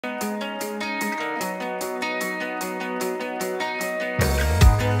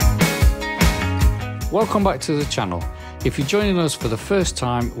Welcome back to the channel. If you're joining us for the first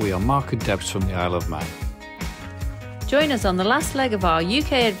time, we are Mark and Debs from the Isle of Man. Join us on the last leg of our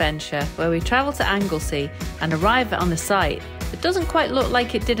UK adventure, where we travel to Anglesey and arrive on a site that doesn't quite look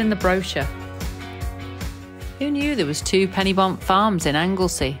like it did in the brochure. Who knew there was 2 Pen Y Bont farms in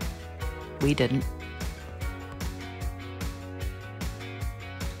Anglesey? We didn't.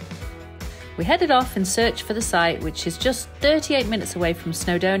 We headed off in search for the site, which is just 38 minutes away from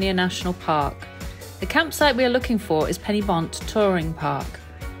Snowdonia National Park. The campsite we are looking for is Pen Y Bont Touring Park.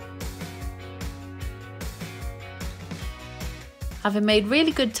 Having made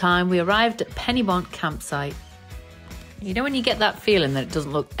really good time, we arrived at Pen Y Bont Campsite. You know when you get that feeling that it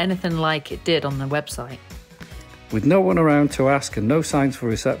doesn't look anything like it did on the website? With no one around to ask and no signs for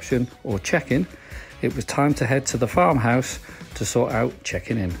reception or check-in, it was time to head to the farmhouse to sort out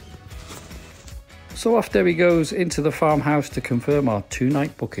checking in. So off Debbie goes into the farmhouse to confirm our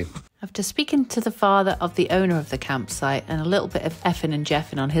 2-night booking. After speaking to the father of the owner of the campsite and a little bit of effing and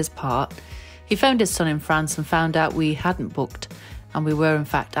jeffing on his part, he phoned his son in France and found out we hadn't booked and we were in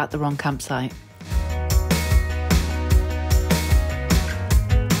fact at the wrong campsite.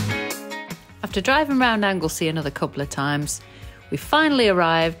 After driving around Anglesey another couple of times, we finally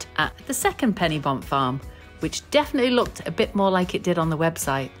arrived at the second Pen Y Bont farm, which definitely looked a bit more like it did on the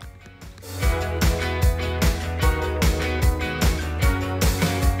website.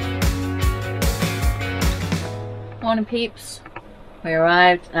 Morning peeps, we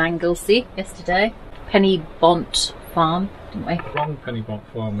arrived at Anglesey yesterday. Pen Y Bont farm, didn't we? Wrong Pen Y Bont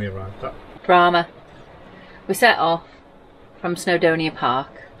farm we arrived at. Drama. We set off from Snowdonia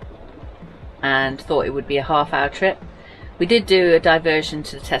Park and thought it would be a half-hour trip. We did do a diversion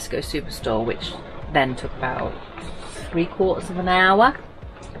to the Tesco Superstore, which then took about 3/4 of an hour.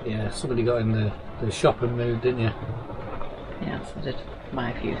 Yeah, somebody got in the shopping mood, didn't you? Yeah, so I did buy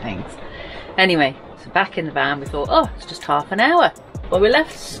a few things. Anyway, so back in the van we thought, oh, it's just half an hour. Well, we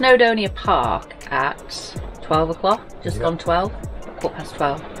left Snowdonia Park at 12 o'clock, just gone 12,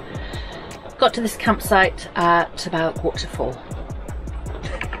 12:15. Got to this campsite at about 3:45.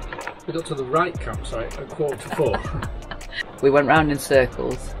 We got to the right campsite at 4:45. We went round in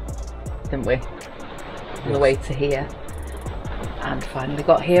circles, didn't we? On the way to here. And finally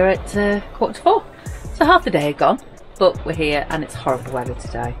got here at 4:45. So half the day had gone, but we're here and it's horrible weather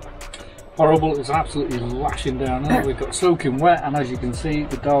today. Horrible, it's absolutely lashing down there. We've got soaking wet, and as you can see,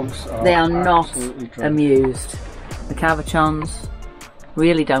 the dogs are They are not drenched. amused. The Cavachons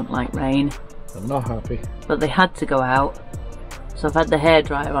really don't like rain. They're not happy. But they had to go out. So I've had the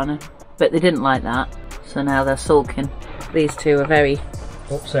hairdryer on it, but they didn't like that. So now they're sulking. These two are very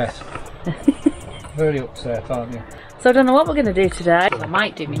upset. Very upset, aren't you? So I don't know what we're going to do today. I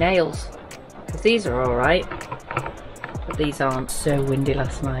might do my nails, because these are alright. But these aren't. So windy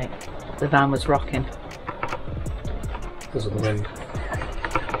last night. The van was rocking. Because of the wind.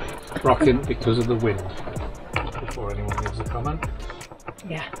 Rocking because of the wind. Before anyone leaves a comment.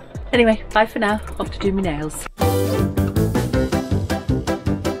 Yeah. Anyway, bye for now. Off to do my nails.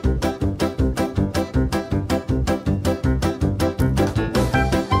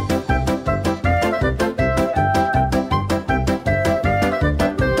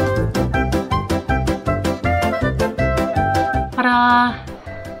 Ta-da!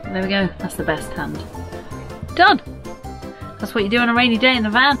 There we go, that's the best hand. Done! That's what you do on a rainy day in the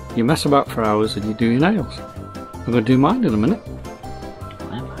van. You mess about for hours and you do your nails. I'm going to do mine in a minute.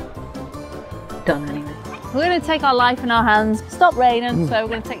 Done anyway. We're going to take our life in our hands. Stop raining, so we're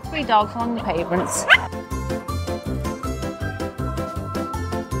going to take 3 dogs along the pavements.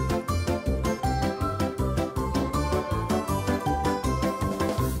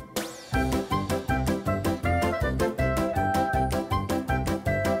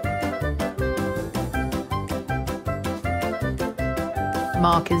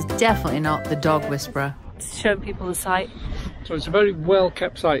 Mark is definitely not the dog whisperer. Show people the site. So it's a very well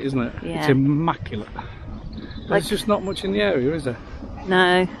kept site, isn't it? Yeah. It's immaculate. There's just not much in the area, is there?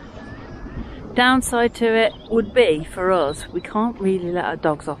 No. Downside to it would be, for us, we can't really let our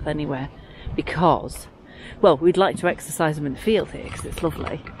dogs off anywhere because, well, we'd like to exercise them in the field here because it's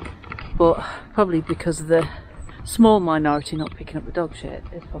lovely, but probably because of the small minority not picking up the dog shit,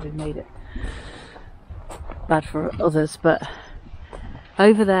 it's probably made it bad for others. But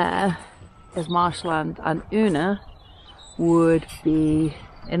over there is marshland, and Una would be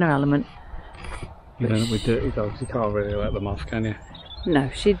in her element. You don't with dirty dogs, you can't really let them off, can you? No,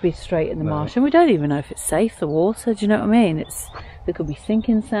 she'd be straight in the marsh, and we don't even know if it's safe, the water, do you know what I mean? There could be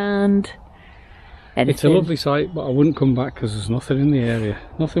sinking sand, anything. It's a lovely site, but I wouldn't come back because there's nothing in the area.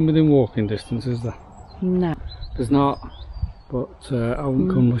 Nothing within walking distance, is there? No. There's not, but I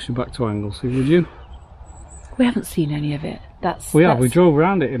wouldn't come rushing back to Anglesey, would you? We haven't seen any of it. We drove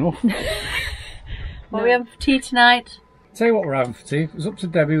around it enough. What are we having for tea tonight? Tell you what we're having for tea. If it was up to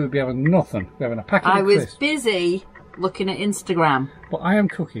Debbie, we'd be having nothing. We're having a packet of crisps. I was busy looking at Instagram. But I am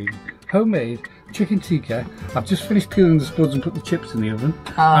cooking homemade chicken tikka. I've just finished peeling the spuds and put the chips in the oven.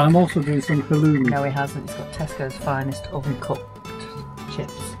 And I'm also doing some halloumi. No, he hasn't. He's got Tesco's finest oven cooked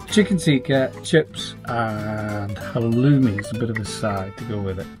chips. Chicken tikka, chips, and halloumi is a bit of a side to go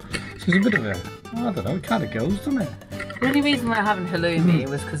with it. So it's a bit of a, I don't know, it kind of goes, doesn't it? The only reason we're having halloumi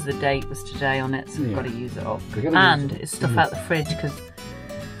was because the date was today on it, so we've got to use it up. And it's stuff out the fridge because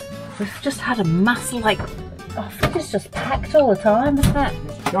we've just had a massive, like, our fridge is just packed all the time, isn't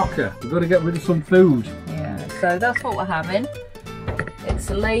it? Shocker, we've got to get rid of some food. Yeah, so that's what we're having. It's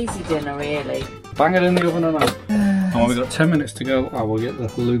a lazy dinner, really. Bang it in the oven and out. And when we've got 10 minutes to go, I will get the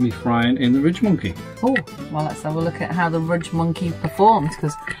halloumi frying in the Ridge Monkey. Oh, well, let's have a look at how the Ridge Monkey performs,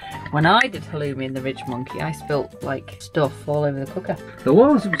 because when I did halloumi in the Ridge Monkey, I spilt like stuff all over the cooker. It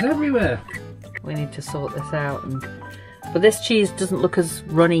was everywhere. We need to sort this out. But this cheese doesn't look as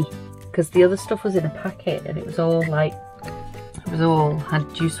runny, because the other stuff was in a packet and it was all like,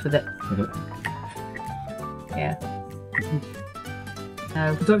 had juice with it. Yeah.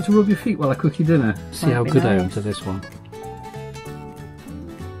 No. Would you like to rub your feet while I cook your dinner? See how good I am to this one.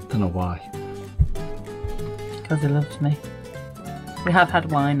 Don't know why. Because he loves me. We have had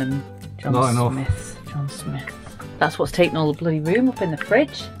wine and John Smith. That's what's taking all the bloody room up in the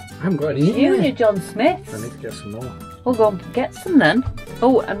fridge. I haven't got any in You there. and your John Smiths. I need to get some more. We'll go and get some then.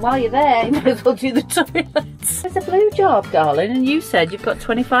 Oh, and while you're there, you might as well do the toilets. It's a blue job, darling, and you said you've got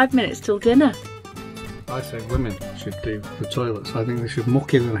 25 minutes till dinner. I say women should do the toilets. I think they should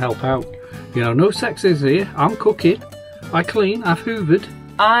muck in and help out. You know, no sex is here. I'm cooking. I clean. I've hoovered.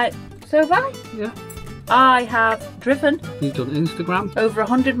 So have I? Yeah. I have driven. You've done Instagram. Over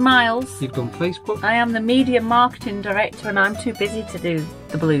 100 miles. You've done Facebook. I am the media marketing director and I'm too busy to do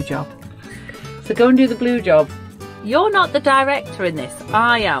the blue job. So go and do the blue job. You're not the director in this.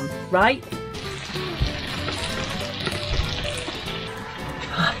 I am, right?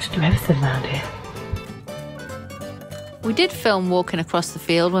 I have to do everything around here. We did film walking across the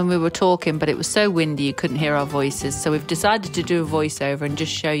field when we were talking, but it was so windy you couldn't hear our voices, so we've decided to do a voiceover and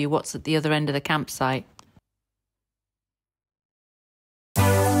just show you what's at the other end of the campsite.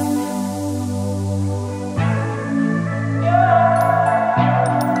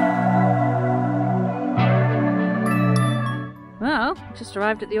 Well, just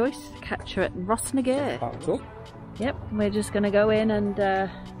arrived at the oyster catcher at Rosnagar. Packed up. Yep, we're just going to go in and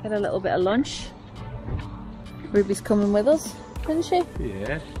get a little bit of lunch. Ruby's coming with us, isn't she?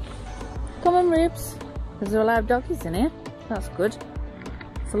 Yeah. Come on, Rubes. Because there are allowed doggies in here. That's good.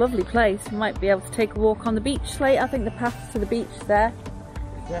 It's a lovely place. We might be able to take a walk on the beach later. I think the path to the beach is there.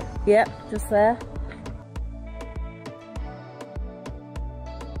 Yeah. Yep, just there.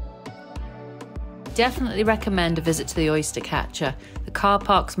 Definitely recommend a visit to the oyster catcher. The car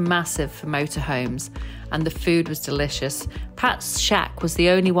park's massive for motorhomes and the food was delicious. Pat's shack was the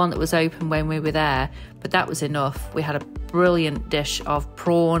only one that was open when we were there, but that was enough. We had a brilliant dish of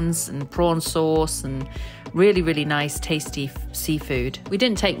prawns and prawn sauce and really, really nice, tasty seafood. We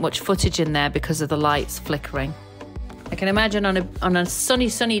didn't take much footage in there because of the lights flickering. I can imagine on a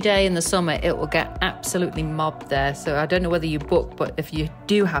sunny day in the summer, it will get absolutely mobbed there. So I don't know whether you book, but if you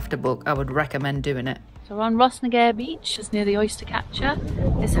do have to book, I would recommend doing it. So we're on Rosnagar Beach, just near the oyster catcher.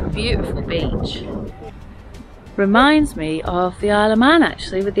 It's a beautiful beach. Reminds me of the Isle of Man,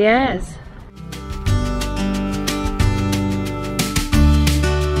 actually, with the airs.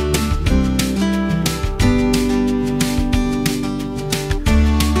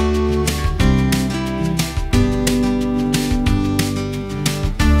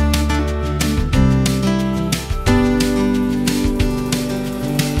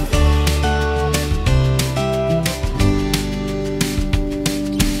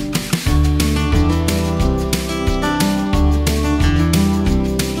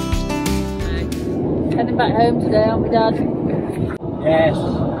 Back home today, aren't we, Dad? Yes,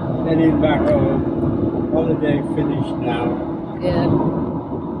 heading back home. Holiday finished now. Yeah.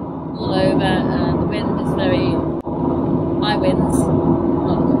 All over, and the wind is very high winds.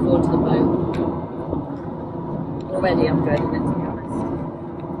 Not looking forward to the boat. Already I'm dreading it, to be honest.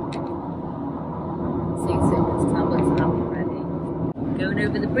 Seasickness tablets have been ready. Going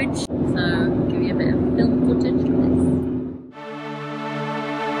over the bridge, so give you a bit of film footage from this.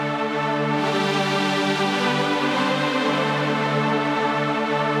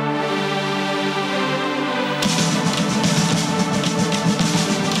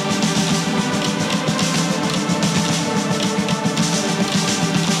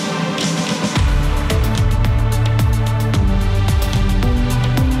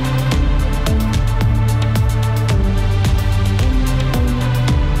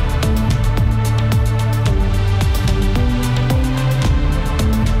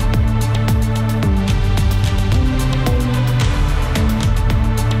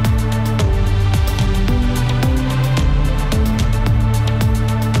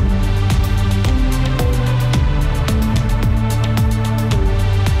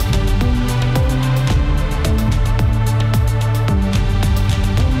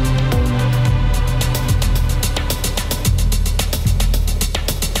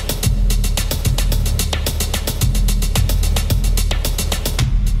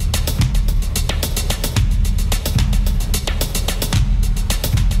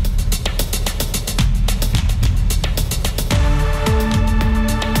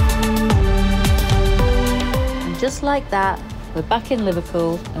 just like that, we're back in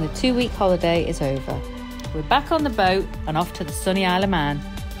Liverpool and the 2-week holiday is over. We're back on the boat and off to the sunny Isle of Man.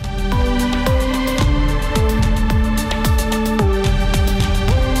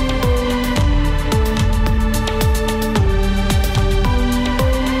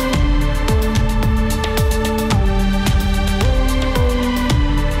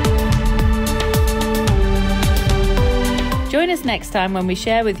 Join us next time when we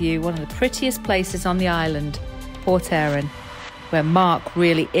share with you one of the prettiest places on the island, Port Erin, where Mark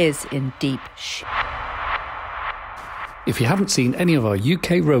really is in deep shit. If you haven't seen any of our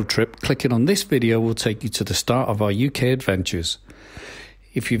UK road trip, clicking on this video will take you to the start of our UK adventures.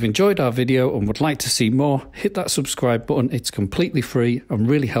 If you've enjoyed our video and would like to see more, hit that subscribe button. It's completely free and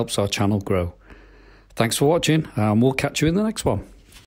really helps our channel grow. Thanks for watching, and we'll catch you in the next one.